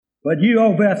But you,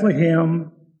 O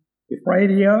Bethlehem,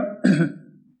 Ephrathah,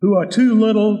 who are too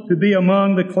little to be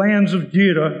among the clans of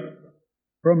Judah,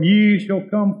 from you shall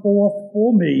come forth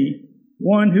for me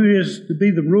one who is to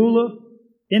be the ruler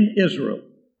in Israel,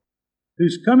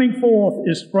 whose coming forth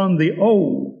is from the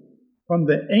old, from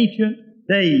the ancient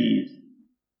days.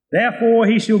 Therefore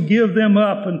he shall give them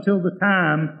up until the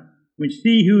time when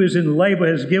she who is in labor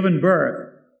has given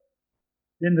birth.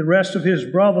 Then the rest of his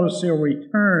brothers shall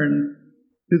return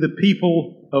to the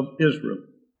people of Israel.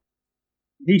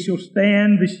 He shall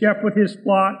stand to shepherd his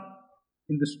flock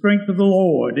in the strength of the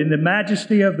Lord, in the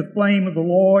majesty of the flame of the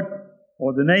Lord,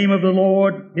 or the name of the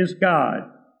Lord his God.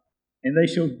 And they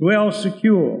shall dwell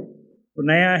secure, for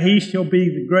now he shall be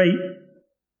the great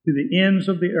to the ends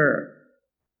of the earth,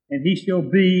 and he shall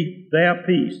be their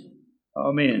peace.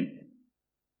 Amen.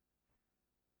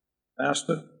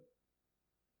 Pastor.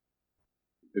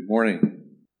 Good morning.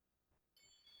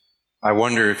 I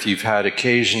wonder if you've had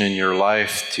occasion in your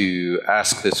life to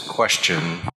ask this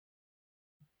question: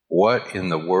 what in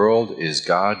the world is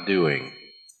God doing?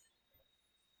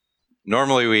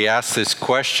 Normally we ask this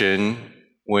question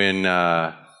when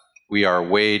we are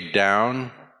weighed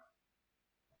down,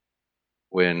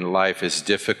 when life is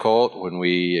difficult, when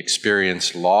we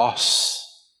experience loss.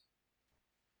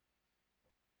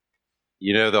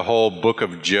 You know, the whole book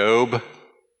of Job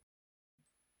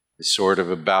is sort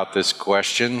of about this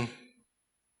question: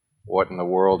 what in the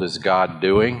world is God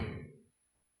doing?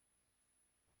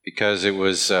 Because it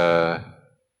was a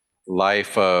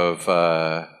life of,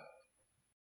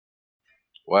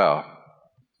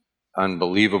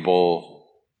 unbelievable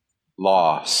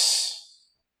loss.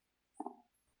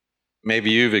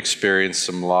 Maybe you've experienced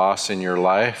some loss in your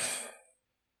life.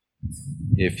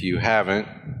 If you haven't,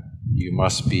 you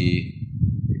must be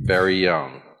very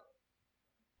young.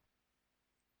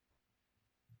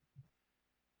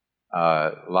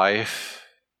 Life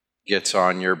gets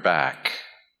on your back.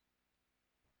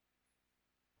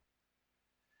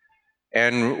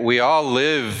 And we all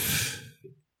live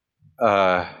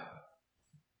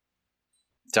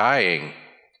dying.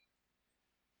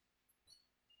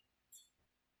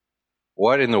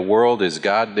 What in the world is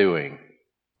God doing?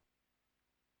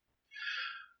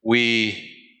 We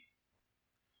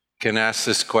can ask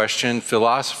this question.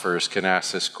 Philosophers can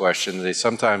ask this question. They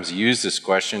sometimes use this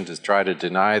question to try to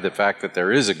deny the fact that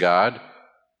there is a God.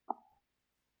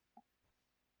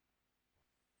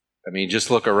 I mean, just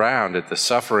look around at the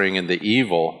suffering and the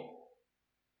evil.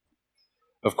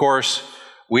 Of course,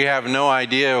 we have no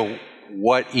idea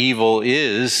what evil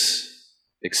is,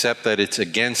 except that it's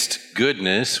against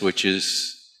goodness, which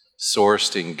is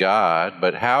sourced in God.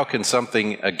 But how can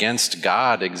something against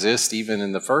God exist even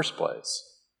in the first place?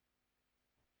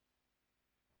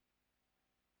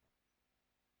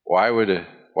 Why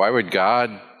would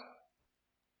God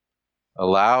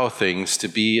allow things to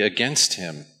be against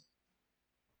him?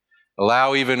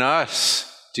 Allow even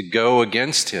us to go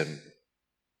against him?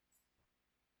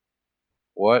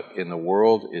 What in the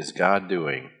world is God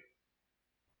doing?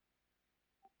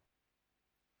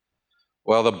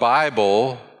 Well, the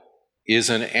Bible is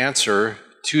an answer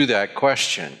to that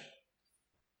question.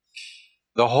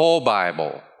 The whole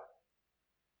Bible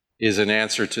is an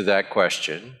answer to that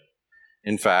question.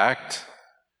 In fact,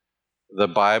 the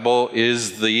Bible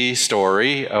is the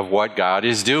story of what God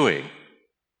is doing.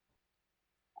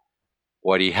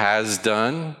 What he has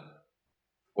done,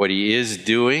 what he is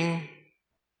doing,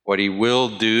 what he will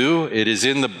do. It is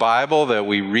in the Bible that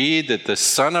we read that the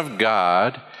Son of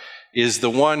God is the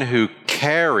one who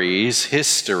carries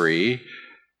history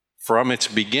from its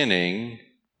beginning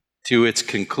to its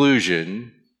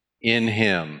conclusion in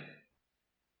him.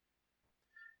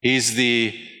 He's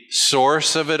the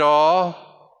source of it all.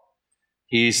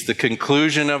 He's the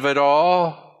conclusion of it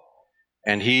all.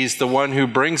 And he's the one who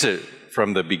brings it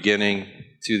from the beginning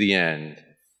to the end.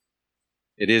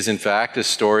 It is, in fact, a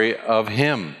story of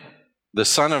him, the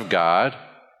Son of God,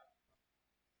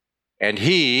 and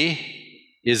he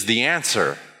is the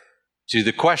answer to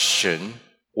the question,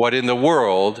 what in the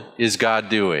world is God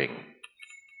doing?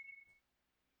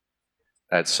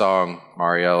 That song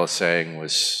Mariella sang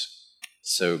was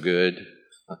so good,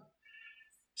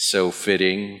 so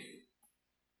fitting.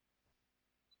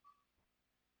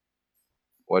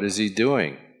 What is he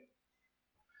doing?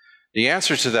 The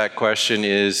answer to that question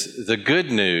is the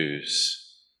good news.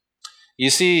 You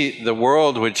see, the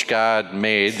world which God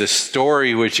made, the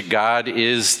story which God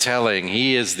is telling,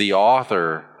 he is the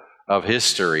author of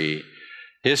history.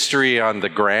 History on the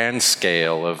grand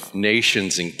scale of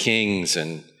nations and kings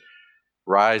and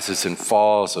rises and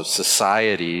falls of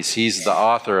societies. He's the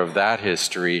author of that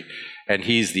history, and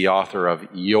he's the author of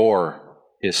your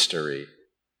history.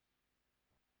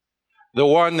 the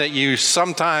one that you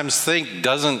sometimes think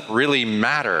doesn't really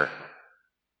matter.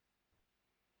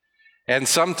 And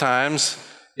sometimes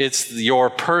it's your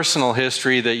personal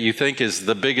history that you think is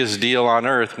the biggest deal on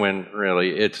earth when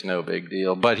really it's no big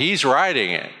deal. But he's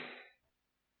writing it.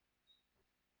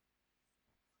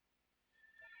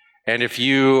 And if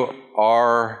you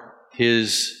are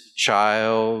his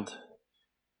child,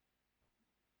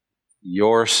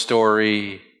 your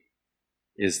story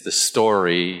is the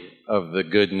story of the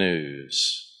good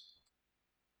news.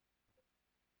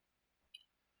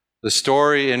 The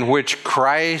story in which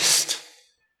Christ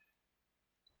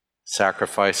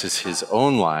sacrifices his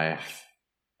own life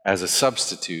as a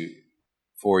substitute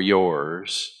for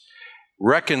yours,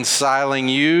 reconciling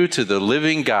you to the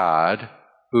living God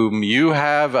whom you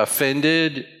have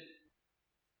offended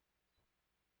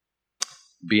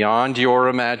beyond your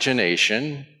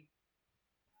imagination.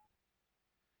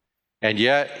 And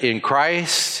yet in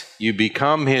Christ you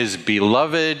become his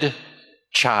beloved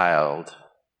child.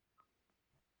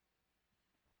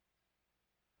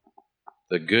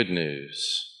 The good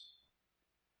news.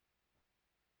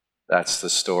 That's the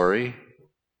story.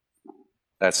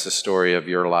 That's the story of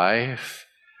your life.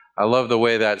 I love the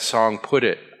way that song put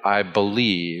it. I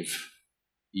believe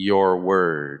your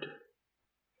word.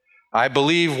 I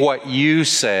believe what you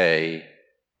say.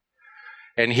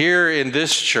 And here in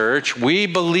this church, we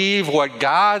believe what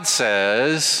God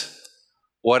says,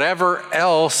 whatever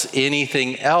else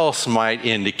anything else might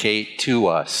indicate to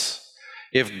us.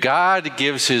 If God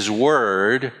gives his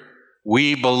word,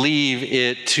 we believe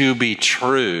it to be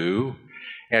true,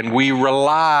 and we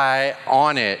rely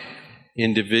on it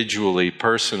individually,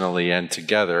 personally, and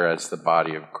together as the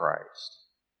body of Christ.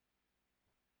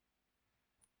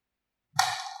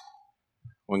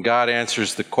 When God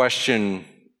answers the question,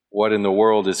 what in the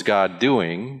world is God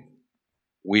doing?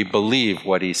 We believe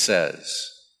what he says.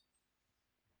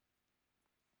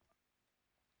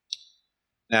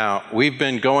 Now, we've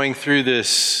been going through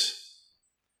this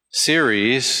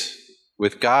series,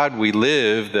 With God We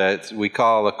Live, that we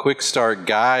call a quick start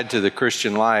guide to the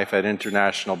Christian life at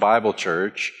International Bible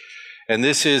Church. And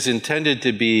this is intended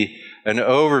to be an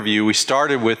overview. We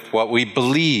started with what we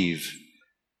believe,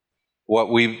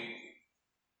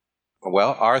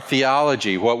 our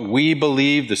theology, what we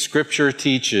believe the Scripture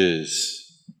teaches.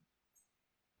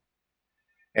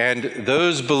 And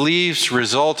those beliefs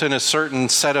result in a certain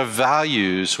set of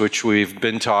values, which we've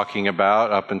been talking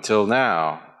about up until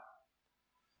now.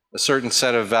 A certain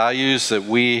set of values that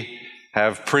we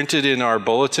have printed in our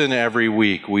bulletin every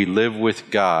week. We live with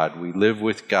God. We live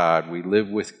with God. We live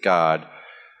with God.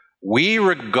 We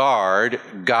regard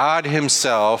God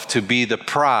himself to be the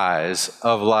prize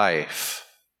of life,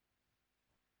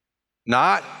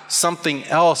 not something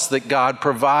else that God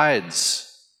provides.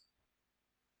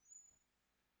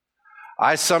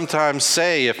 I sometimes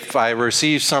say if I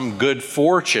receive some good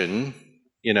fortune,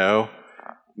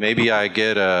 maybe I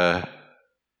get a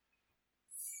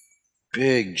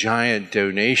big, giant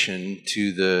donation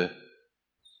to the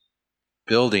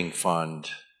building fund.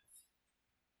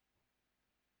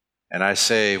 And I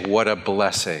say, what a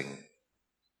blessing.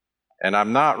 And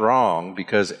I'm not wrong,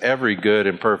 because every good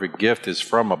and perfect gift is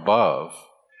from above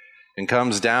and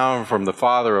comes down from the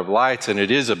Father of lights, and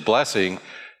it is a blessing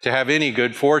to have any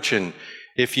good fortune.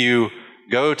 If you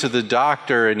go to the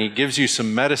doctor and he gives you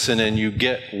some medicine and you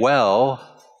get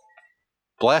well,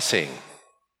 blessing.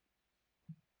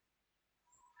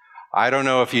 I don't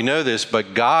know if you know this,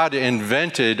 but God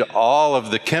invented all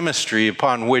of the chemistry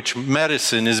upon which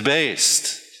medicine is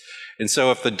based. And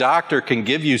so if the doctor can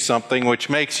give you something which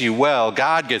makes you well,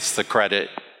 God gets the credit.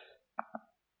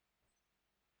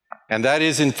 And that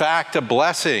is in fact a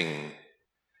blessing.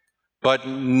 But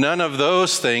none of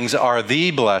those things are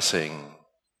the blessing.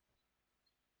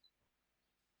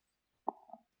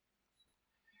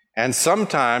 And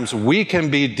sometimes we can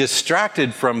be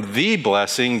distracted from the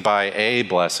blessing by a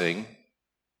blessing.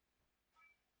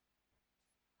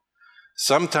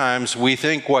 Sometimes we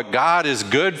think what God is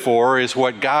good for is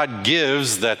what God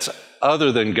gives that's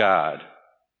other than God.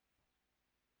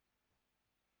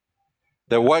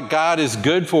 That what God is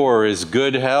good for is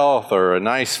good health or a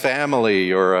nice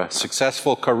family or a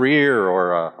successful career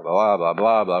or a blah, blah,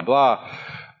 blah, blah, blah.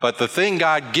 But the thing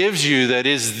God gives you that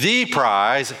is the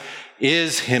prize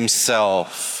is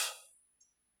himself.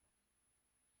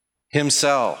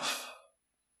 Himself.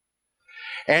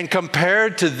 And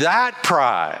compared to that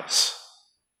prize,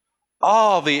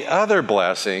 all the other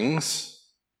blessings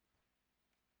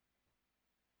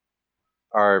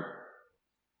are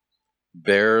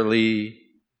barely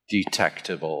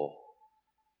detectable.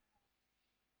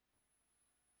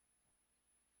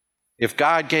 If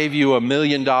God gave you $1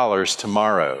 million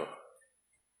tomorrow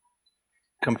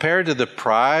compared to the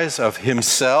prize of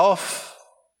himself,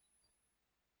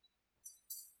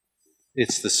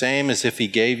 it's the same as if he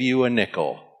gave you a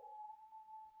nickel.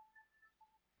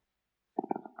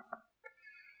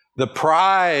 The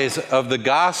prize of the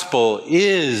gospel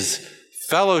is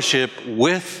fellowship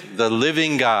with the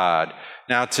living God.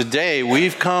 Now today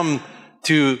we've come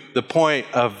to the point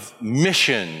of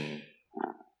mission.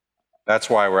 That's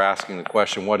why we're asking the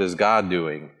question, what is God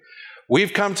doing?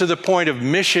 We've come to the point of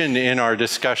mission in our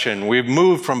discussion. We've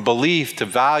moved from belief to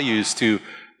values to,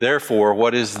 therefore,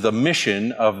 what is the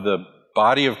mission of the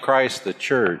body of Christ, the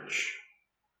church?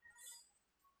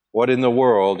 What in the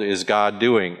world is God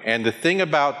doing? And the thing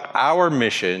about our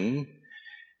mission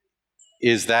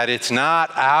is that it's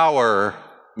not our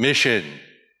mission.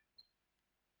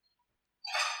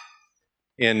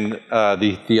 In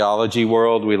the theology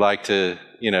world, we like to,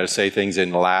 say things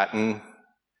in Latin,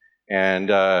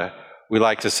 and we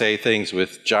like to say things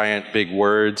with giant big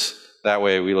words. That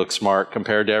way we look smart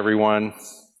compared to everyone.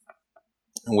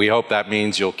 And we hope that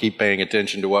means you'll keep paying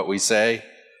attention to what we say,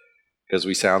 because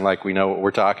we sound like we know what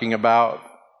we're talking about.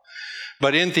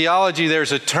 But in theology,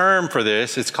 there's a term for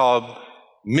this. It's called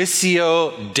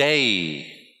Missio Dei,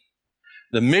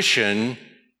 the mission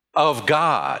of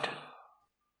God.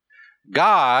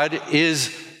 God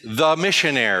is the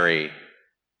missionary.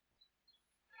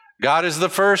 God is the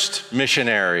first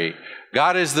missionary.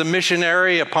 God is the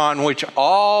missionary upon which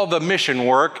all the mission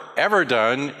work ever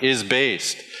done is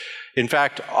based. In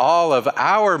fact, all of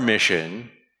our mission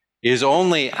is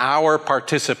only our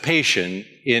participation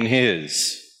in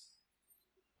His.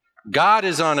 God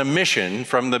is on a mission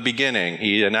from the beginning.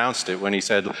 He announced it when He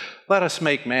said, "Let us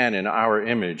make man in our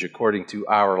image according to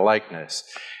our likeness."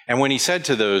 And when He said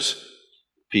to those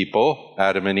people,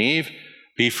 Adam and Eve,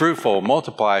 "Be fruitful,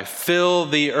 multiply, fill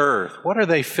the earth." What are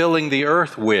they filling the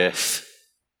earth with?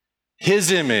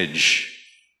 His image.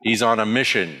 He's on a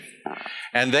mission.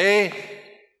 And they,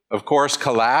 of course,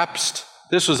 collapsed.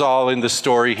 This was all in the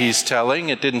story He's telling.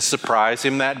 It didn't surprise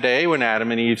Him that day when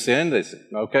Adam and Eve sinned. They said,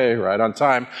 okay, right on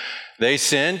time. They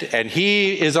sinned, and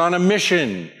He is on a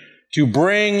mission to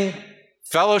bring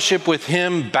fellowship with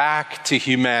Him back to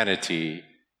humanity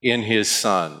in His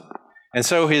Son. And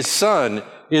so His Son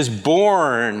is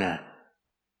born.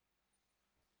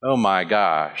 Oh my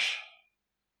gosh.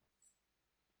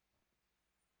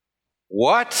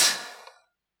 What?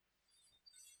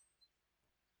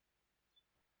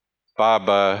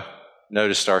 Bob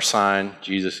noticed our sign,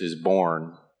 Jesus is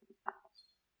born.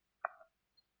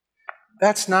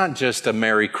 That's not just a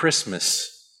Merry Christmas.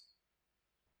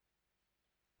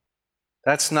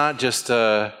 That's not just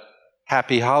a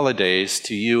Happy Holidays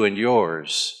to you and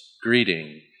yours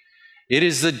greeting. It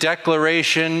is the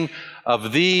declaration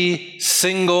of the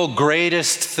single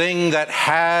greatest thing that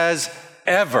has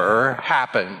ever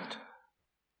happened.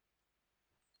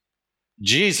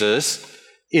 Jesus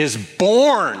is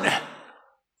born.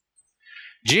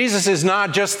 Jesus is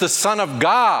not just the Son of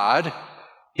God,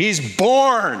 He's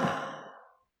born.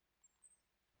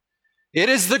 It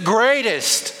is the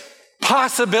greatest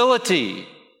possibility.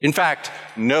 In fact,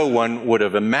 no one would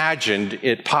have imagined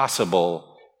it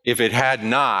possible if it had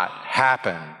not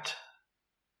happened.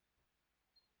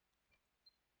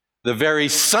 The very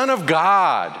Son of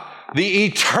God, the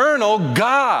eternal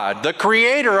God, the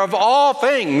creator of all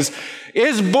things,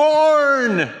 is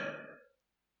born.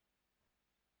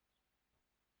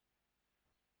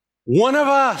 One of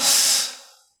us.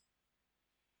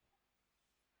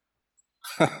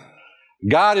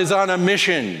 God is on a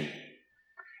mission.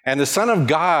 And the Son of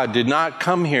God did not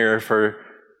come here for,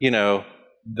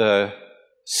 the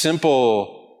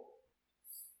simple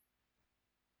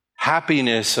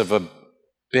happiness of a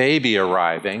baby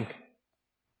arriving,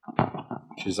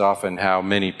 which is often how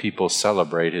many people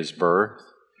celebrate His birth.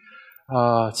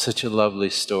 Oh, it's such a lovely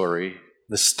story.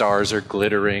 The stars are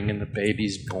glittering and the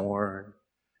baby's born.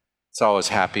 It's always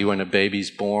happy when a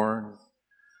baby's born.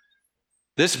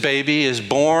 This baby is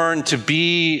born to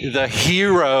be the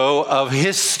hero of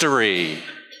history,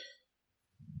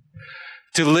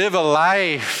 to live a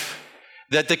life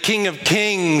that the King of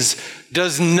Kings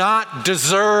does not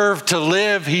deserve to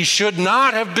live. He should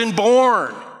not have been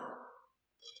born.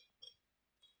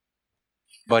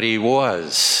 But He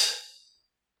was.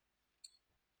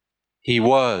 He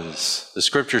was. The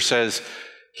Scripture says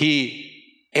He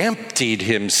emptied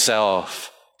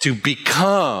Himself to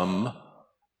become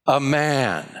a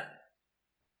man.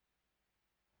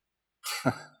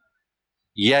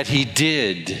 Yet He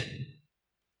did.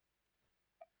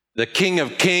 The King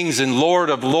of Kings and Lord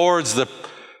of Lords, the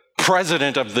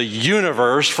President of the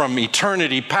universe from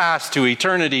eternity past to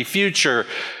eternity future,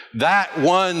 that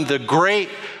one, the great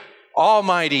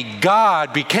Almighty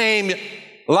God became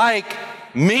like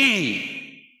me.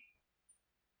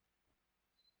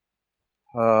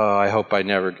 Oh, I hope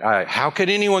how could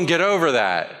anyone get over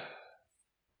that?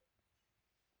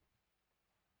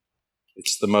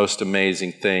 It's the most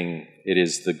amazing thing. It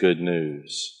is the good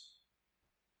news.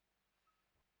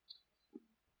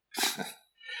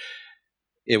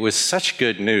 It was such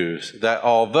good news that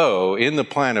although in the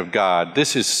plan of God,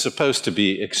 this is supposed to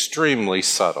be extremely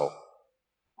subtle.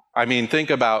 I mean, think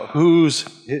about who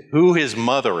his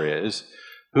mother is,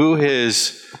 who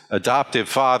his adoptive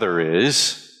father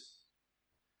is.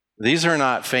 These are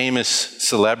not famous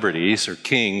celebrities or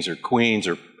kings or queens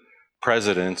or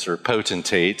presidents or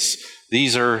potentates.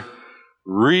 These are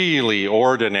really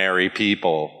ordinary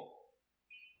people.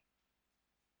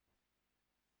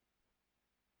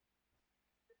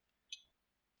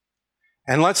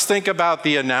 And let's think about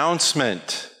the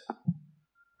announcement.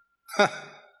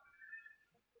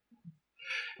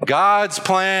 God's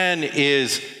plan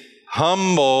is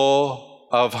humble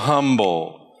of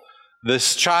humble.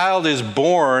 This child is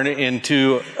born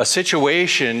into a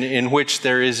situation in which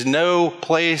there is no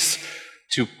place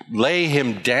to lay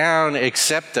him down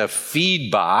except a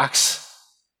feed box.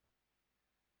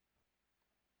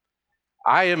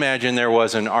 I imagine there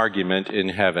was an argument in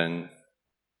heaven.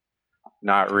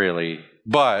 Not really,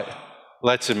 but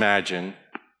let's imagine.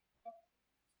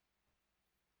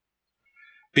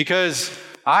 Because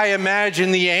I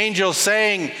imagine the angel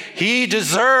saying, he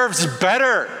deserves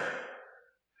better.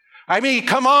 I mean,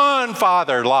 come on,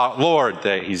 Father, Lord.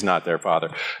 He's not their Father.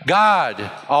 God,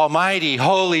 Almighty,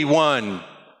 Holy One.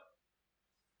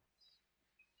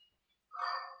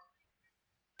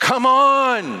 Come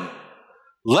on.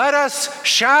 Let us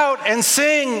shout and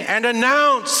sing and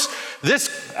announce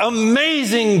this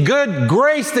amazing good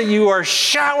grace that you are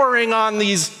showering on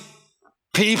these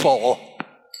people.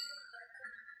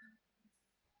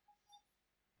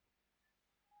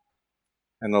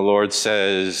 And the Lord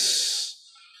says,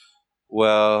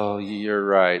 well, you're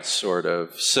right, sort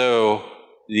of. So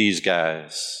these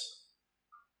guys,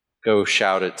 go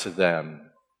shout it to them.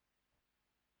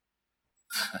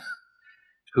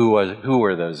 Who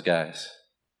were those guys?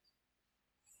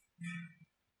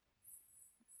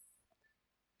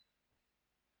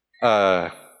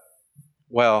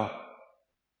 Well,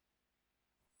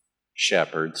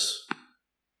 shepherds.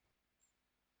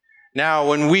 Now,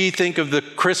 when we think of the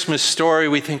Christmas story,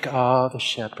 we think, oh, the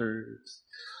shepherds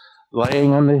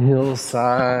laying on the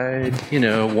hillside,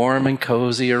 warm and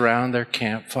cozy around their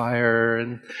campfire,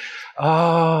 and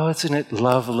oh, isn't it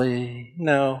lovely?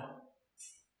 No.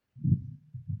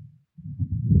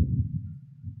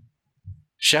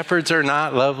 Shepherds are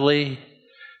not lovely.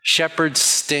 Shepherds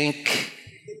stink.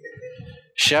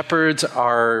 Shepherds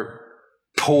are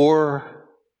poor,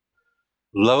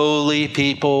 lowly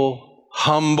people,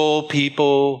 humble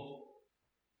people.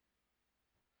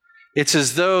 It's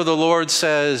as though the Lord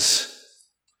says,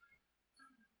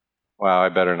 wow, I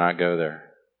better not go there.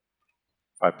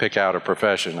 If I pick out a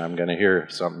profession, I'm going to hear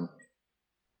something.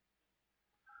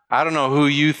 I don't know who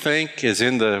you think is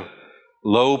in the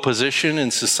low position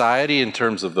in society in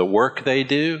terms of the work they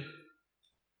do.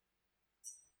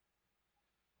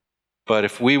 But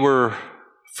if we were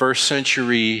first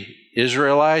century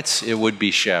Israelites, it would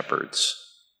be shepherds.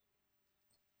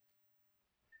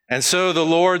 And so the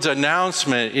Lord's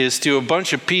announcement is to a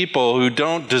bunch of people who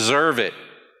don't deserve it.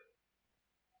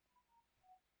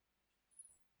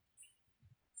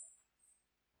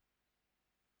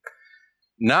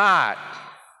 Not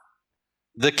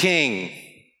the king.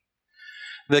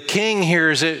 The king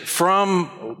hears it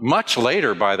from, much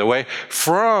later, by the way,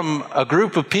 from a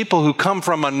group of people who come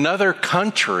from another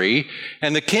country,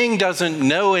 and the king doesn't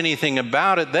know anything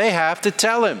about it. They have to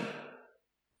tell him.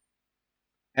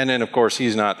 And then, of course,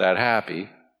 he's not that happy.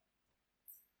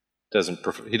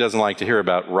 He doesn't like to hear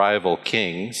about rival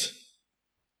kings.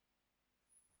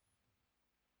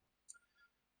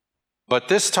 But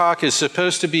this talk is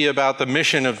supposed to be about the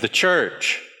mission of the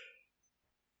church.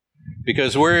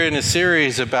 Because we're in a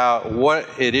series about what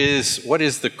is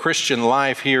the Christian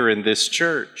life here in this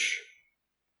church.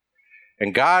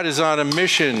 And God is on a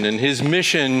mission, and his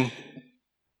mission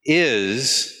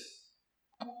is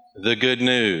the good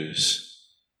news.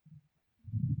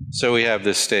 So we have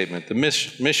this statement. The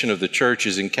mission of the church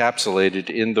is encapsulated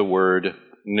in the word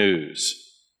news.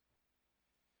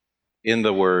 In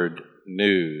the word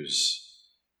news.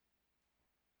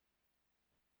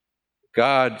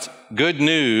 God's good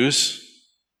news.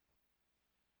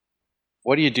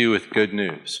 What do you do with good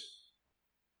news?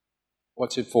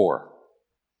 What's it for?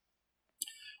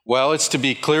 Well, it's to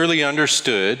be clearly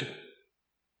understood.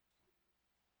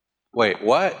 Wait,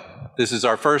 what? This is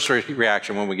our first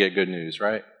reaction when we get good news,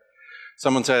 right?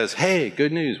 Someone says, hey,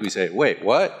 good news. We say, wait,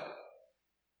 what?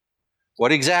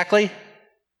 What exactly?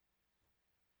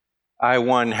 I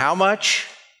won how much?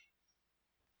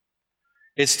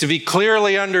 It's to be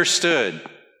clearly understood.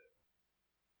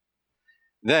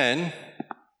 Then,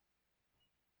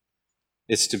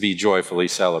 it's to be joyfully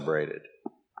celebrated.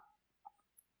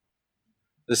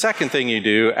 The second thing you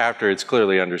do after it's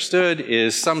clearly understood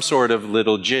is some sort of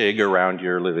little jig around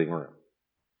your living room.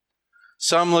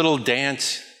 Some little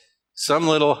dance,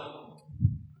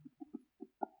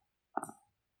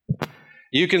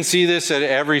 You can see this at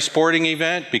every sporting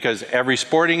event, because every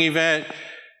sporting event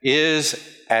is,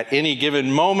 at any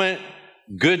given moment,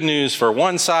 good news for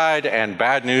one side and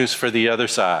bad news for the other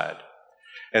side.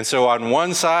 And so on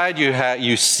one side,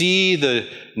 you see the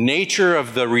nature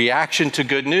of the reaction to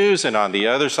good news, and on the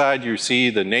other side, you see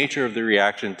the nature of the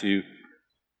reaction to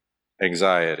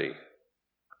anxiety,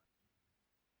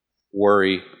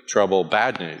 worry, trouble,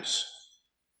 bad news.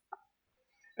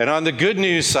 And on the good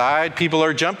news side, people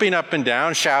are jumping up and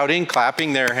down, shouting,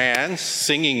 clapping their hands,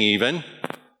 singing even.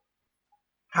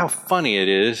 How funny it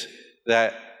is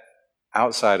that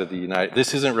outside of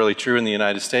this isn't really true in the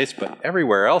United States, but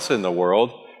everywhere else in the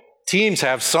world, teams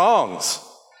have songs.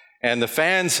 And the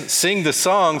fans sing the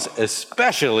songs,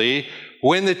 especially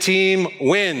when the team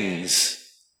wins.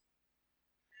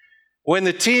 When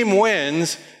the team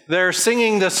wins, they're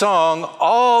singing the song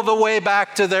all the way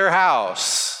back to their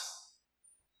house.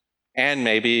 And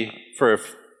maybe for a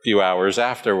few hours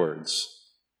afterwards.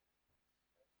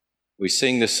 We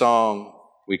sing the song,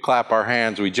 we clap our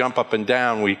hands, we jump up and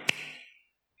down, we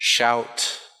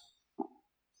shout.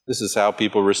 This is how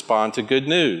people respond to good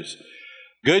news.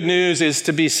 Good news is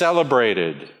to be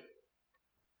celebrated.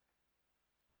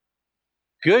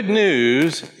 Good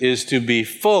news is to be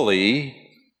fully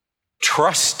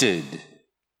trusted.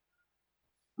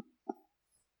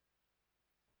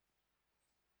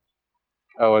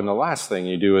 Oh, and the last thing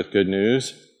you do with good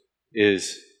news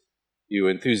is you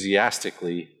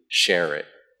enthusiastically share it.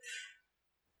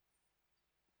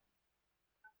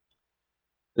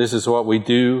 This is what we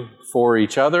do for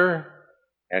each other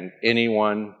and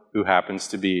anyone who happens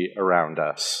to be around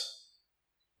us.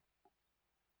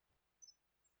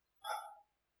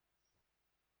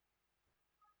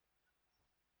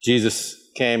 Jesus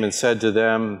came and said to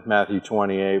them, Matthew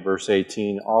 28, verse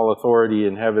 18, all authority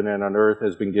in heaven and on earth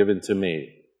has been given to me.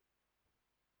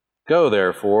 Go,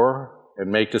 therefore, and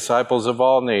make disciples of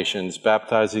all nations,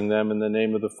 baptizing them in the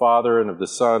name of the Father and of the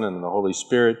Son and the Holy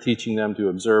Spirit, teaching them to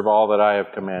observe all that I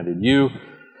have commanded you.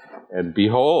 And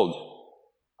behold,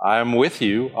 I am with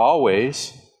you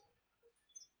always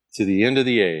to the end of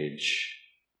the age.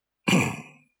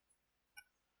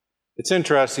 It's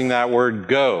interesting, that word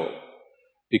go,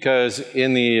 because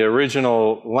in the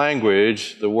original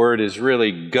language, the word is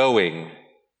really going.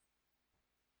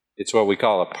 It's what we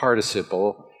call a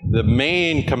participle. The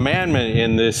main commandment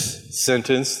in this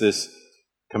sentence, this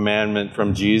commandment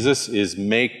from Jesus, is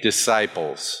make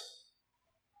disciples.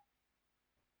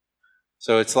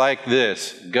 So it's like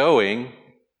this, going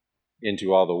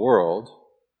into all the world,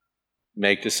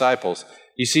 make disciples.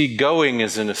 You see, going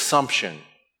is an assumption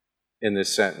in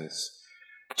this sentence.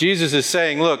 Jesus is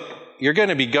saying, look, you're going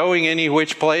to be going any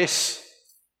which place.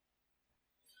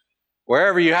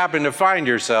 Wherever you happen to find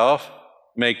yourself,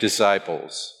 make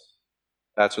disciples.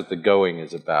 That's what the going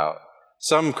is about.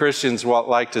 Some Christians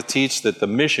like to teach that the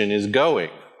mission is going.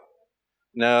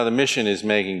 No, the mission is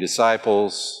making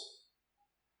disciples.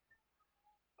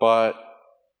 But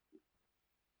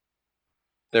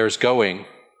there's going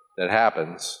that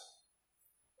happens.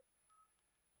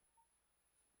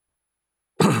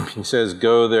 He says,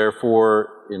 go therefore,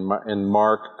 in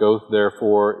Mark, go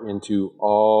therefore into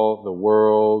all the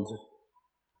world.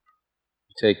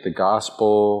 Take the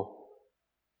gospel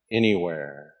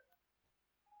anywhere.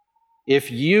 If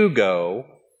you go,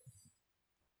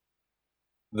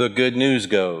 the good news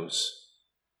goes.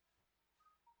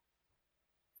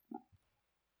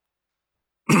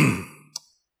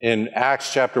 In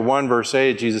Acts chapter 1, verse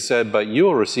 8, Jesus said, but you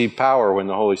will receive power when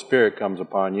the Holy Spirit comes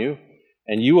upon you,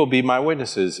 and you will be my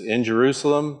witnesses in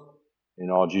Jerusalem,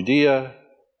 in all Judea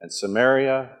and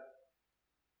Samaria,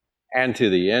 and to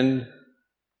the end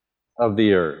of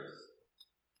the earth.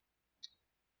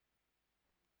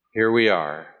 Here we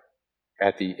are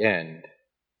at the end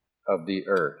of the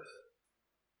earth.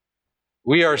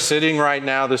 We are sitting right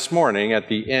now this morning at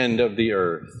the end of the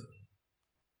earth.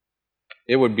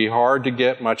 It would be hard to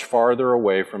get much farther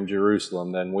away from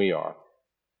Jerusalem than we are.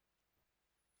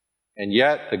 And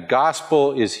yet the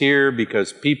gospel is here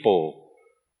because people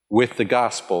with the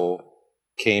gospel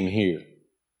came here.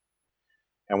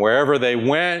 And wherever they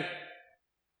went,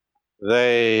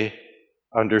 they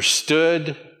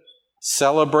understood,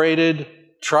 celebrated,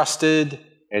 trusted,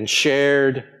 and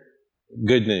shared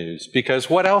good news. Because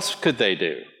what else could they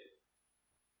do?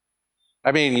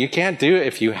 I mean, you can't do it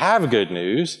if you have good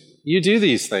news. You do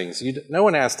these things. No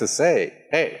one has to say,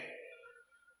 hey,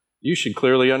 you should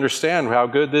clearly understand how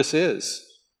good this is.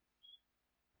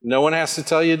 No one has to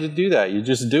tell you to do that. You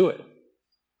just do it.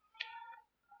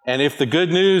 And if the good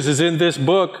news is in this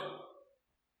book,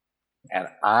 and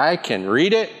I can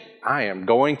read it, I am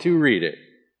going to read it.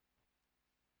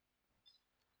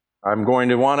 I'm going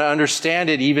to want to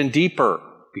understand it even deeper,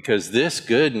 because this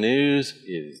good news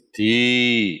is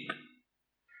deep.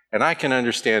 And I can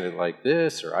understand it like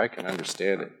this, or I can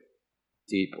understand it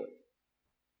deeply.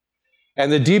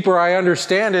 And the deeper I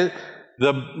understand it,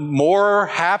 the more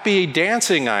happy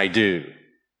dancing I do.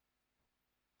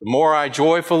 The more I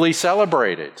joyfully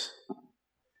celebrate it.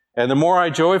 And the more I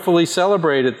joyfully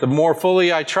celebrate it, the more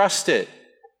fully I trust it.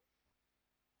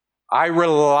 I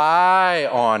rely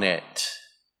on it.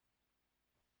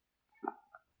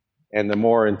 And the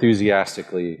more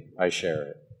enthusiastically I share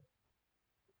it.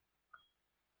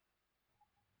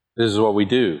 This is what we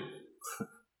do.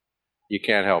 You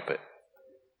can't help it.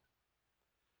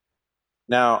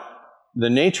 Now, the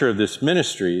nature of this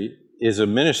ministry is a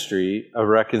ministry of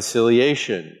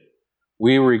reconciliation.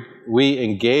 We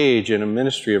engage in a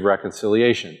ministry of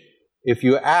reconciliation. If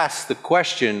you ask the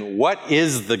question, what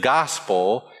is the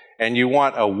gospel, and you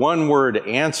want a one-word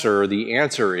answer, the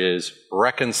answer is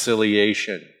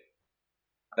reconciliation.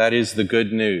 That is the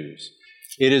good news.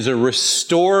 It is a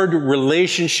restored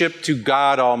relationship to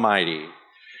God Almighty.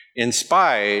 In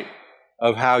spite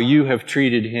of how you have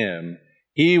treated Him,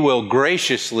 He will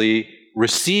graciously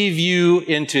receive you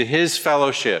into His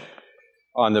fellowship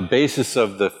on the basis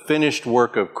of the finished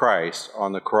work of Christ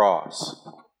on the cross.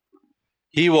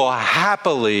 He will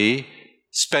happily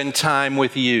spend time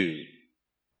with you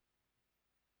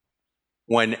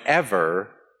whenever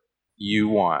you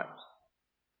want.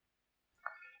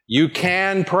 You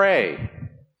can pray.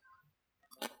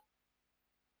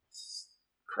 It's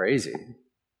crazy,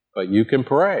 but you can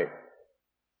pray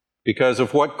because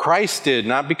of what Christ did,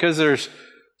 not because there's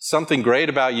something great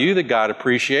about you that God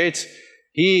appreciates.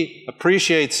 He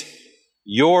appreciates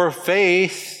your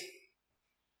faith,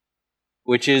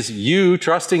 which is you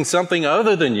trusting something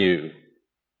other than you.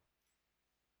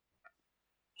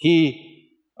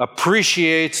 He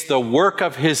appreciates the work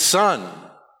of His Son.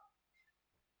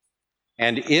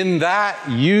 And in that,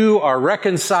 you are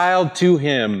reconciled to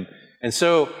Him. And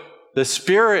so the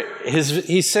Spirit,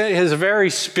 He sent His very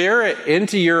Spirit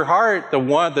into your heart,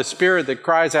 the Spirit that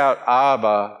cries out,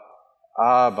 Abba,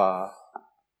 Abba.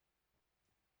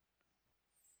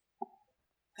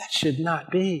 That should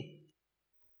not be.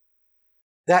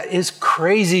 That is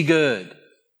crazy good.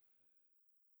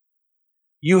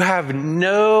 You have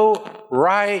no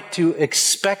right to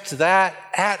expect that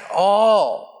at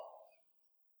all.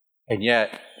 And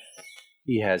yet,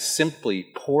 He has simply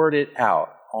poured it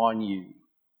out on you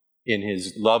in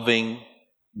His loving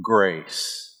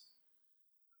grace.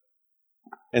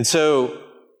 And so,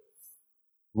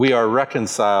 we are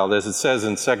reconciled, as it says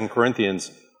in 2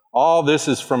 Corinthians, all this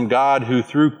is from God, who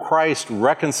through Christ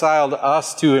reconciled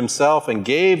us to Himself and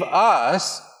gave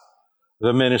us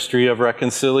the ministry of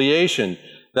reconciliation.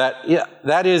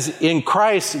 That is, in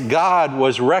Christ, God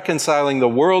was reconciling the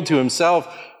world to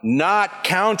Himself, not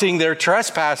counting their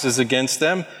trespasses against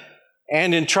them,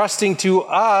 and entrusting to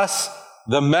us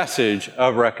the message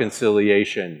of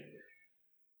reconciliation.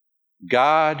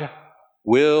 God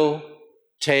will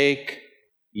take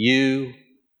you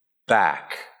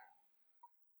back.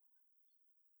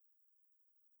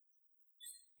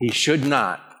 He should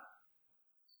not.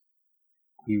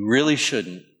 He really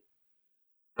shouldn't,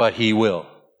 but He will.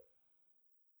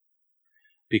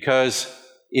 Because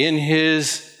in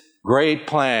His great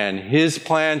plan, His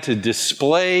plan to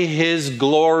display His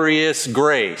glorious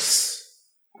grace,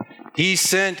 He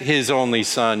sent His only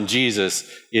Son. Jesus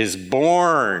is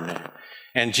born,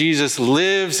 and Jesus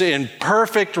lives in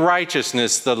perfect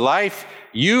righteousness, the life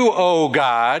you owe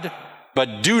God,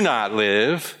 but do not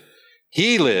live.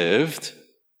 He lived,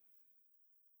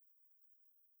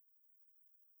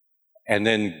 and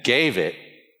then gave it,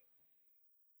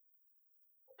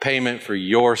 payment for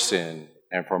your sin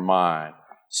and for mine.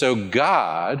 So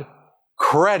God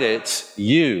credits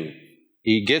you.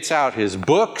 He gets out His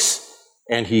books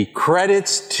and He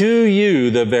credits to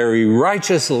you the very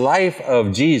righteous life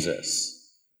of Jesus.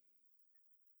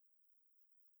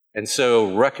 And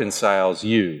so reconciles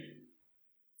you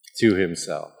to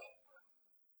Himself.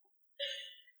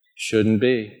 Shouldn't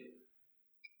be,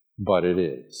 but it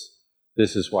is.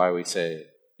 This is why we say it.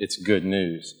 It's good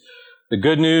news. The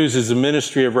good news is the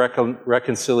ministry of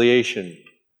reconciliation.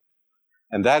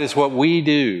 And that is what we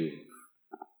do.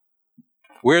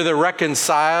 We're the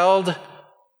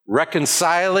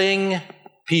reconciling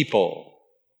people.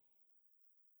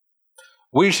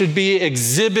 We should be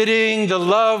exhibiting the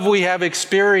love we have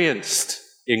experienced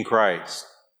in Christ,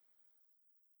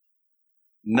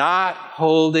 not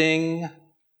holding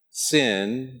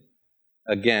sin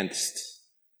against.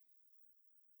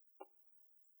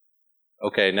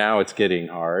 Okay, now it's getting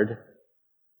hard.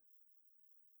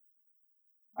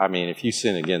 I mean, if you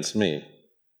sin against me,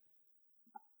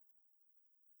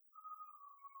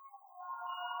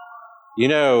 you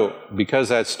know, because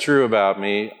that's true about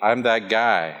me, I'm that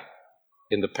guy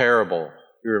in the parable.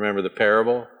 You remember the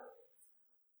parable?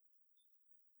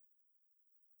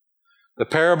 The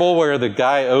parable where the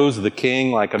guy owes the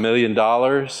king like $1 million,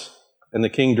 and the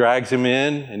king drags him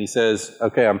in, and he says,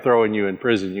 okay, I'm throwing you in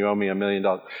prison. You owe me $1 million.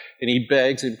 And he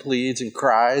begs and pleads and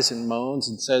cries and moans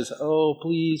and says, oh,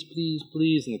 please, please,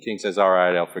 please. And the king says, all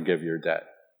right, I'll forgive your debt.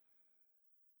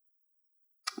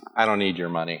 I don't need your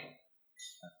money.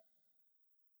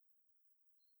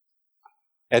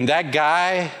 And that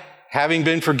guy, having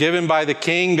been forgiven by the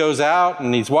king, goes out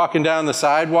and he's walking down the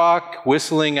sidewalk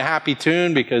whistling a happy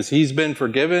tune because he's been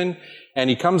forgiven. And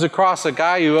he comes across a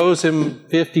guy who owes him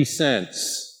 50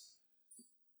 cents.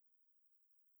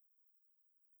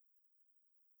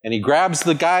 And he grabs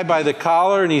the guy by the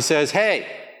collar and he says, hey,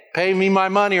 pay me my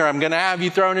money or I'm going to have you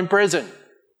thrown in prison.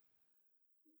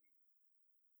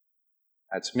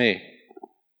 That's me.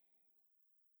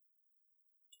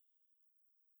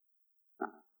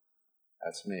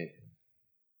 That's me.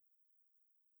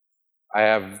 I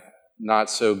have not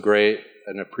so great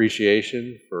an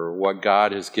appreciation for what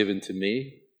God has given to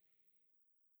me.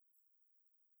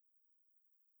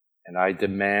 And I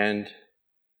demand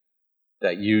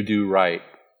that you do right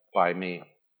by me.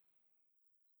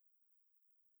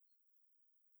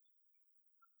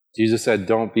 Jesus said,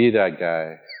 don't be that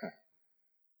guy.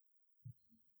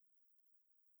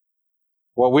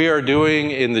 What we are doing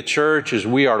in the church is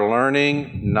we are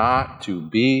learning not to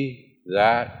be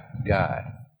that guy.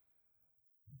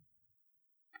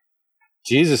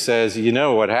 Jesus says, you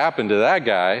know what happened to that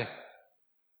guy?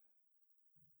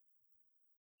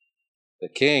 The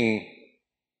king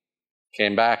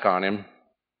came back on him.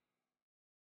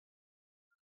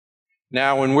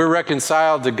 Now, when we're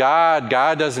reconciled to God,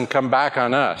 God doesn't come back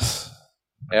on us,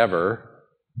 ever.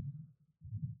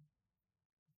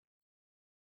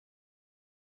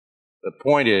 The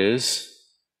point is,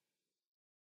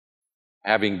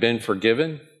 having been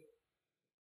forgiven,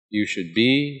 you should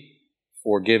be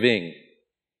forgiving.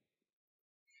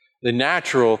 The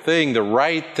natural thing, the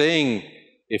right thing,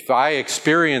 if I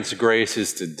experience grace,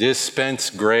 is to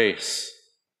dispense grace.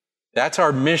 That's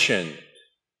our mission.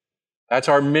 That's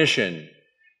our mission.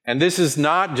 And this is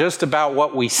not just about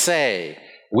what we say.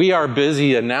 We are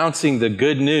busy announcing the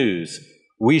good news.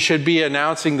 We should be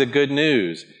announcing the good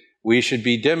news. We should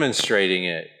be demonstrating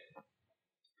it.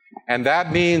 And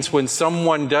that means when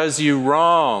someone does you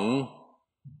wrong,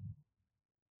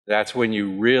 that's when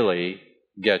you really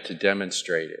get to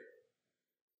demonstrate it.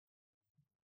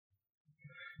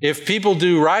 If people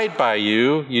do right by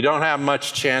you, you don't have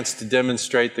much chance to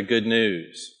demonstrate the good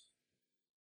news.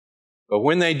 But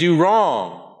when they do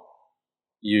wrong,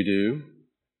 you do.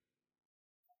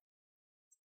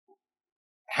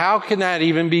 How can that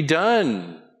even be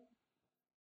done?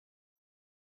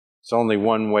 It's only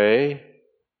one way: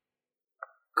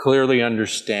 clearly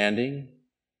understanding,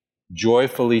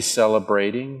 joyfully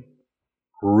celebrating,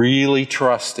 really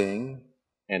trusting,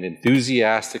 and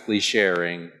enthusiastically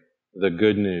sharing the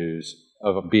good news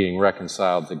of being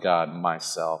reconciled to God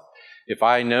myself. If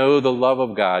I know the love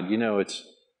of God, you know, it's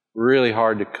really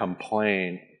hard to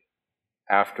complain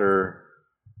after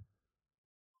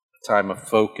a time of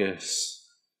focus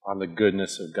on the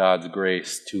goodness of God's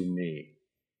grace to me.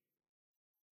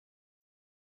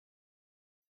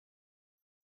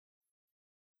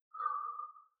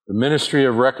 The ministry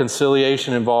of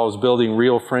reconciliation involves building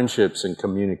real friendships and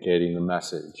communicating the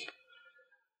message.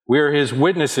 We are His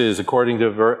witnesses, according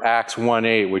to Acts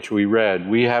 1:8, which we read.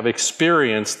 We have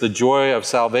experienced the joy of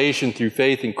salvation through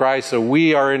faith in Christ, so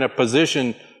we are in a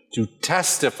position to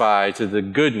testify to the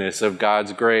goodness of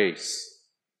God's grace.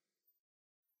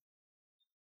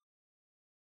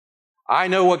 I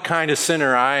know what kind of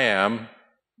sinner I am.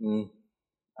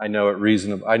 I know it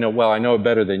reasonably. I know it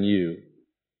better than you.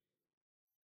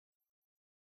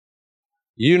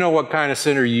 You know what kind of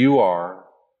sinner you are.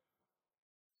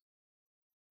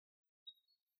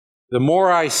 The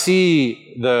more I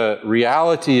see the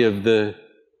reality of the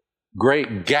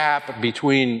great gap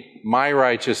between my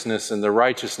righteousness and the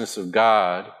righteousness of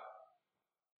God,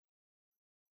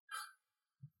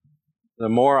 the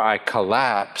more I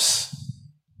collapse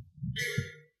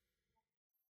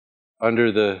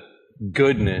under the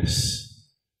goodness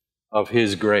of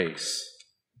His grace.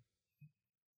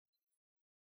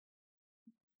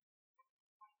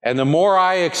 And the more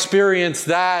I experience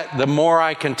that, the more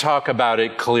I can talk about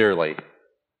it clearly.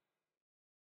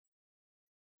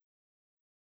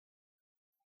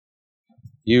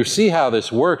 You see how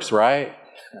this works, right?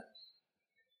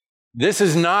 This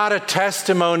is not a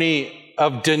testimony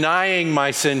of denying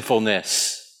my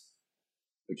sinfulness,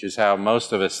 which is how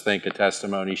most of us think a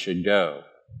testimony should go.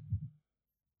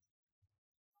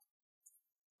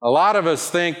 A lot of us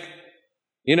think,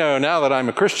 now that I'm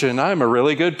a Christian, I'm a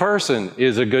really good person,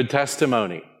 is a good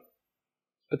testimony.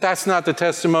 But that's not the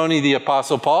testimony the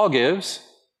Apostle Paul gives.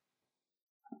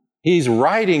 He's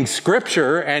writing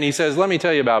Scripture and he says, let me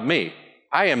tell you about me.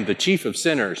 I am the chief of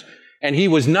sinners. And he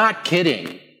was not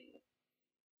kidding.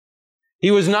 He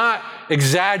was not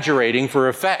exaggerating for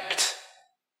effect.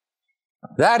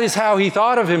 That is how he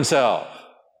thought of himself.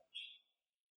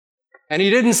 And he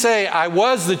didn't say, I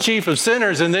was the chief of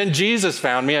sinners and then Jesus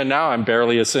found me and now I'm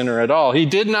barely a sinner at all. He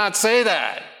did not say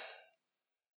that.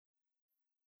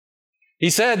 He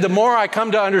said, the more I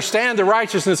come to understand the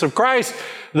righteousness of Christ,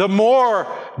 the more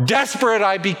desperate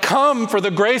I become for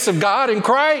the grace of God in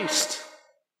Christ.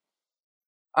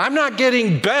 I'm not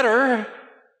getting better.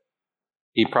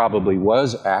 He probably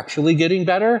was actually getting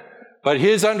better, but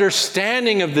his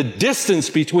understanding of the distance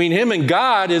between him and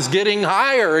God is getting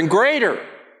higher and greater.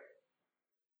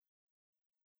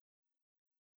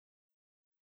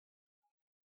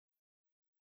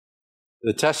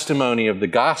 The testimony of the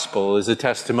gospel is a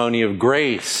testimony of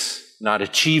grace, not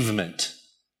achievement.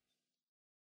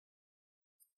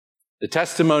 The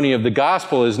testimony of the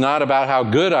gospel is not about how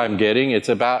good I'm getting, it's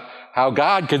about how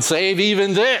God could save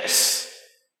even this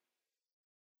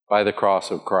by the cross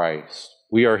of Christ.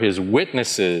 We are His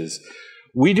witnesses.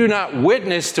 We do not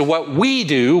witness to what we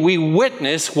do, we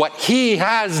witness what He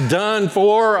has done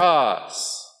for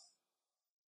us.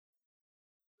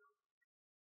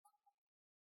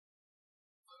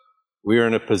 We are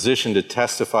in a position to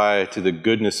testify to the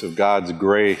goodness of God's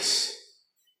grace,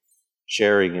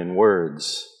 sharing in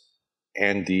words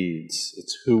and deeds.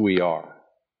 It's who we are.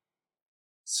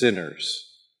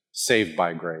 Sinners, saved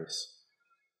by grace.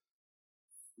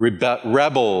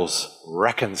 Rebels,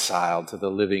 reconciled to the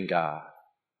living God.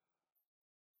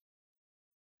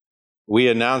 We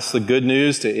announce the good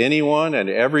news to anyone and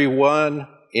everyone,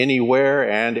 anywhere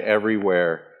and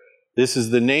everywhere. This is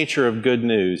the nature of good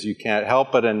news. You can't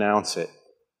help but announce it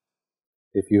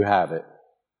if you have it.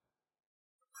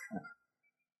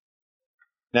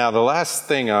 Now, the last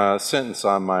sentence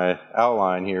on my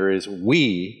outline here is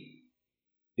we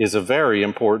is a very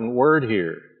important word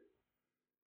here.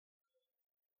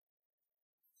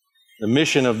 The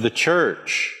mission of the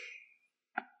church.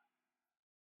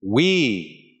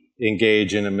 We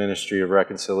engage in a ministry of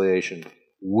reconciliation.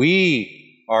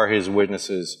 We are His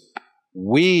witnesses.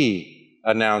 We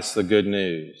announce the good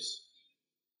news.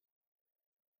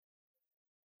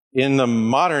 In the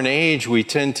modern age, we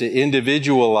tend to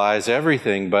individualize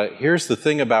everything, but here's the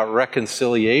thing about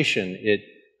reconciliation. It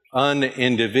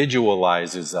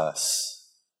unindividualizes us.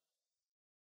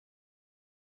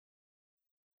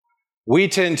 We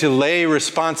tend to lay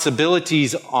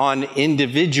responsibilities on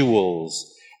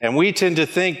individuals, and we tend to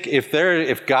think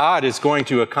if God is going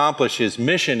to accomplish His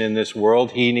mission in this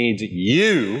world, He needs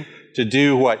you to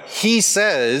do what He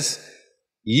says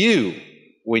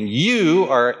when you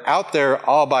are out there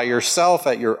all by yourself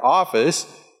at your office,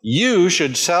 you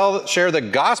should share the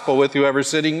gospel with whoever's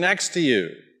sitting next to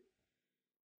you.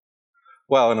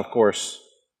 Well, and of course,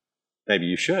 maybe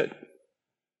you should.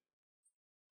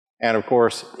 And of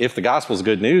course, if the gospel is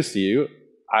good news to you,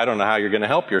 I don't know how you're going to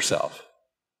help yourself.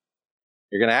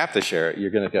 You're going to have to share it.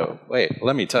 You're going to go, wait,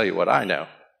 let me tell you what I know.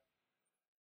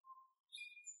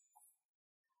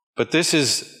 But this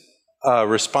is a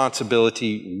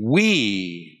responsibility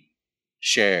we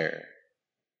share.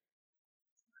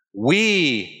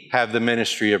 We have the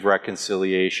ministry of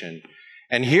reconciliation.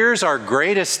 And here's our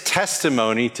greatest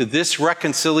testimony to this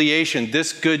reconciliation,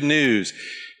 this good news.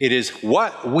 It is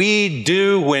what we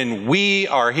do when we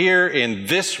are here in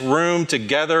this room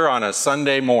together on a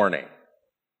Sunday morning.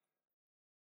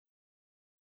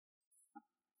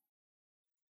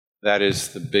 That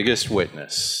is the biggest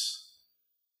witness.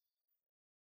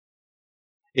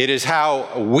 It is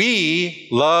how we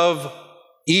love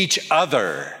each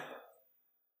other.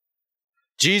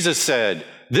 Jesus said,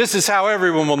 "This is how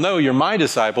everyone will know you're my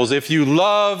disciples, if you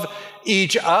love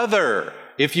each other,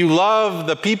 if you love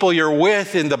the people you're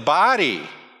with in the body."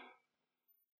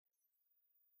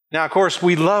 Now, of course,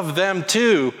 we love them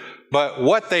too, but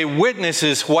what they witness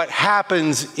is what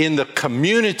happens in the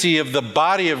community of the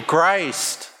body of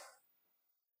Christ.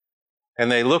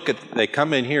 And they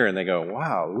come in here and they go,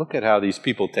 "Wow, look at how these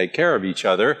people take care of each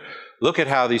other. Look at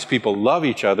how these people love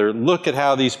each other. Look at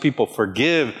how these people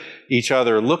forgive each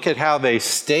other. Look at how they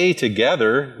stay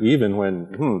together, even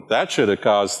when that should have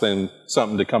caused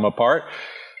something to come apart.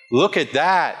 Look at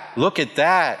that. Look at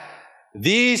that.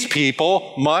 These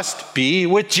people must be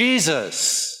with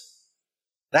Jesus.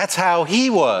 That's how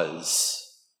he was."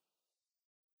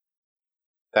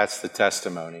 That's the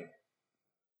testimony.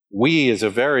 We is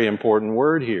a very important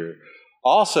word here.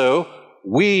 Also,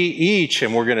 we each,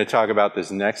 and we're going to talk about this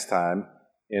next time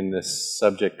in this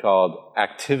subject called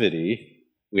activity.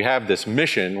 We have this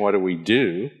mission. What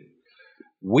do?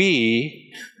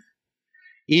 We,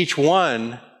 each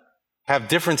one, have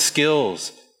different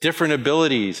skills, different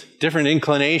abilities, different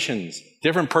inclinations,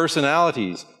 different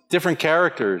personalities, different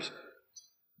characters.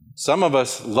 Some of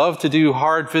us love to do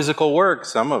hard physical work.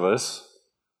 Some of us,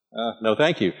 no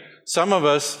thank you. Some of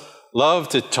us love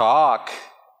to talk.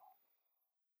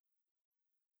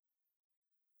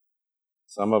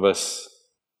 Some of us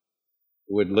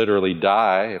would literally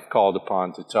die if called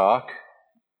upon to talk.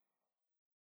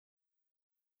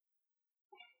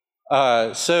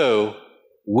 So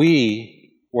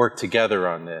we work together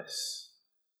on this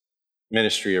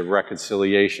ministry of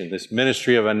reconciliation, this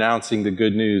ministry of announcing the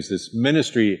good news, this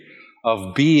ministry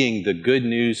of being the good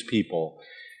news people.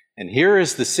 And here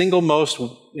is the single most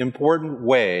important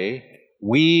way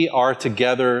we are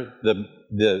together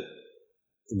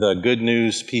the good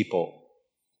news people.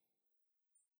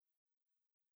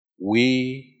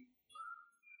 We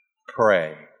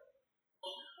pray.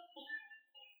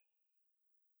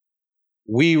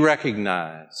 We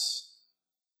recognize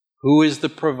who is the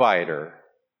provider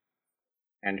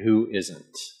and who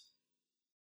isn't.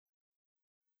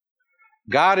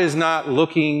 God is not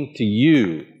looking to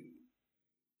you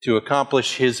to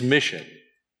accomplish his mission.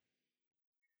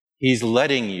 He's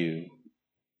letting you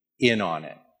in on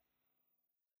it.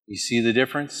 You see the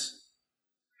difference?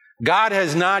 God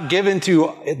has not given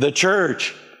to the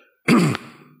church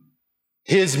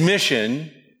his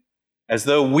mission as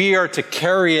though we are to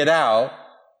carry it out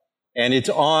and it's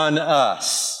on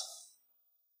us.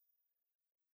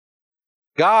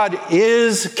 God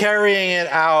is carrying it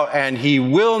out and he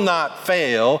will not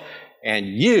fail, and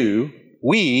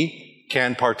we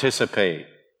can participate.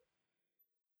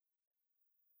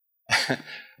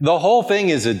 The whole thing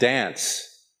is a dance,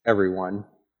 everyone.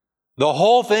 The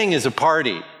whole thing is a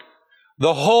party.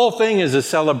 The whole thing is a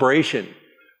celebration.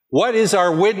 What is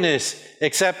our witness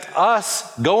except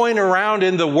us going around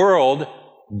in the world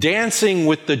dancing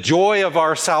with the joy of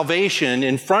our salvation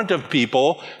in front of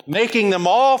people, making them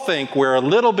all think we're a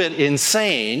little bit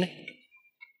insane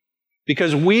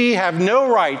because we have no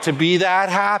right to be that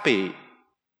happy.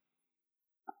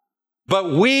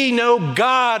 But we know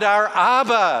God, our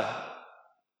Abba.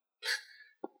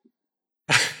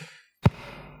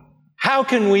 How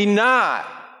can we not?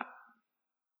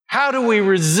 How do we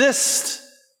resist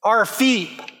our feet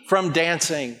from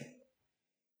dancing?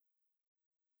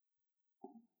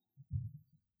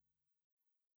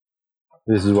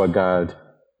 This is what God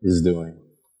is doing.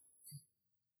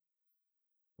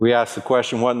 We ask the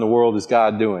question, what in the world is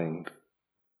God doing?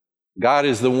 God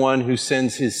is the one who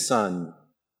sends his Son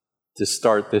to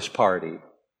start this party.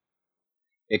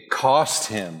 It cost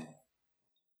him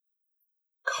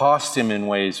in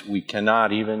ways we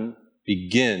cannot even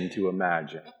begin to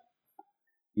imagine.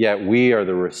 Yet we are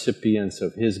the recipients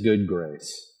of his good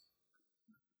grace.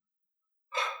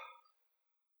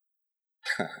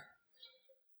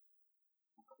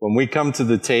 When we come to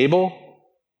the table,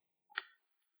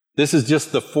 this is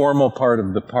just the formal part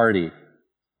of the party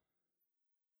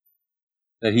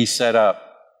that he set up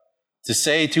to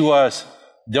say to us,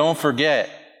 don't forget,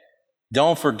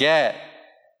 don't forget,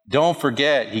 don't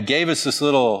forget. He gave us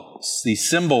these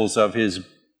symbols of his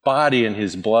body and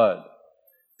his blood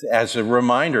as a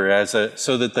reminder,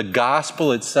 so that the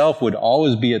gospel itself would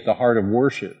always be at the heart of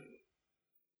worship.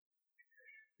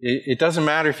 It doesn't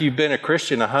matter if you've been a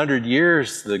Christian 100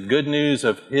 years, the good news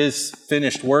of his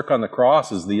finished work on the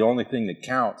cross is the only thing that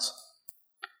counts.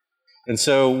 And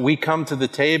so we come to the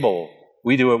table.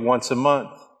 We do it once a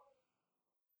month.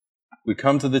 We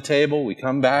come to the table, we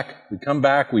come back,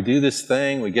 we do this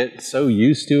thing, we get so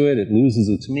used to it, it loses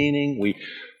its meaning.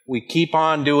 We keep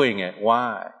on doing it.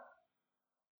 Why?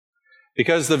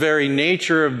 Because the very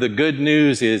nature of the good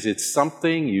news is it's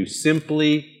something you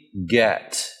simply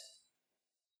get.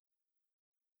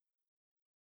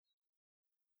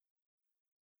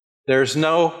 There's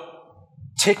no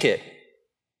ticket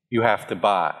you have to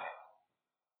buy.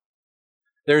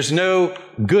 There's no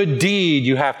good deed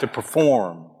you have to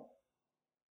perform.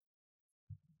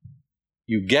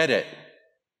 You get it.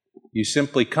 You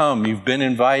simply come. You've been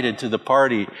invited to the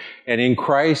party. And in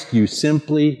Christ, you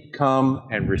simply come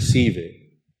and receive it.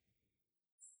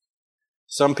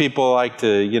 Some people like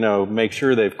to, make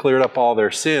sure they've cleared up all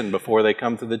their sin before they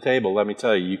come to the table. Let me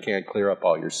tell you, you can't clear up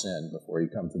all your sin before you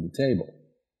come to the table.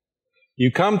 You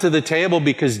come to the table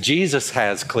because Jesus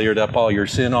has cleared up all your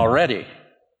sin already.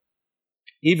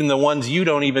 Even the ones you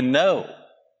don't even know.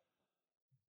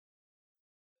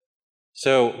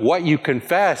 So what you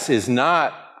confess is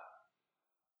not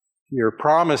your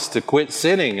promise to quit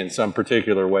sinning in some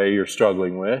particular way you're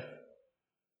struggling with.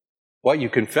 What you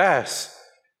confess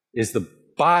is the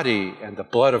body and the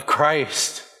blood of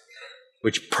Christ,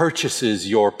 which purchases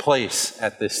your place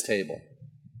at this table.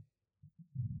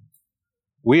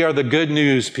 We are the good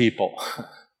news people.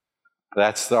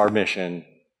 That's our mission.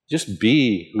 Just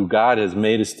be who God has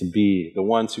made us to be, the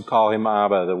ones who call him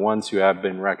Abba, the ones who have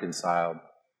been reconciled.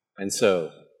 And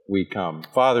so we come.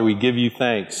 Father, we give you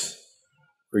thanks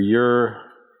for your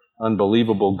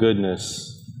unbelievable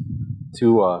goodness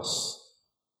to us.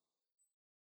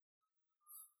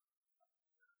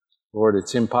 Lord,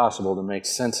 it's impossible to make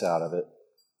sense out of it.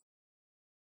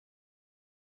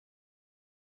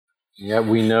 And yet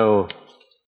we know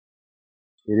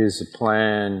it is a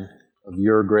plan of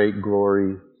your great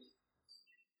glory,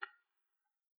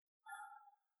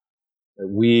 that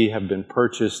we have been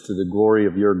purchased to the glory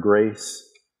of your grace,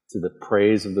 to the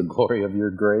praise of the glory of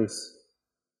your grace.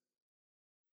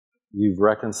 You've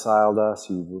reconciled us,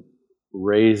 you've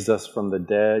raised us from the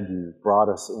dead, you've brought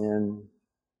us in.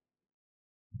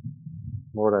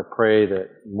 Lord, I pray that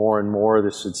more and more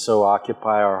this should so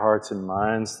occupy our hearts and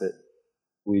minds that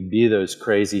we'd be those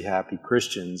crazy, happy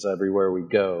Christians everywhere we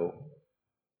go.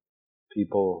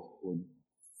 People would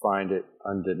find it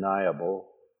undeniable.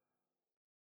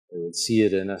 They would see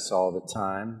it in us all the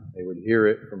time. They would hear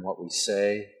it from what we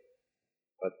say,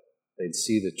 but they'd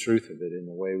see the truth of it in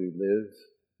the way we live.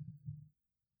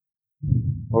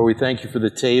 Lord, we thank you for the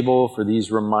table, for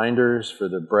these reminders, for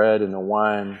the bread and the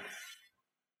wine.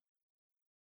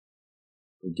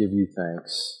 We give you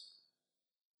thanks.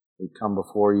 We come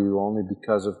before you only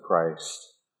because of Christ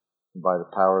and by the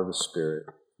power of the Spirit.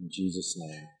 In Jesus'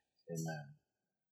 name, amen.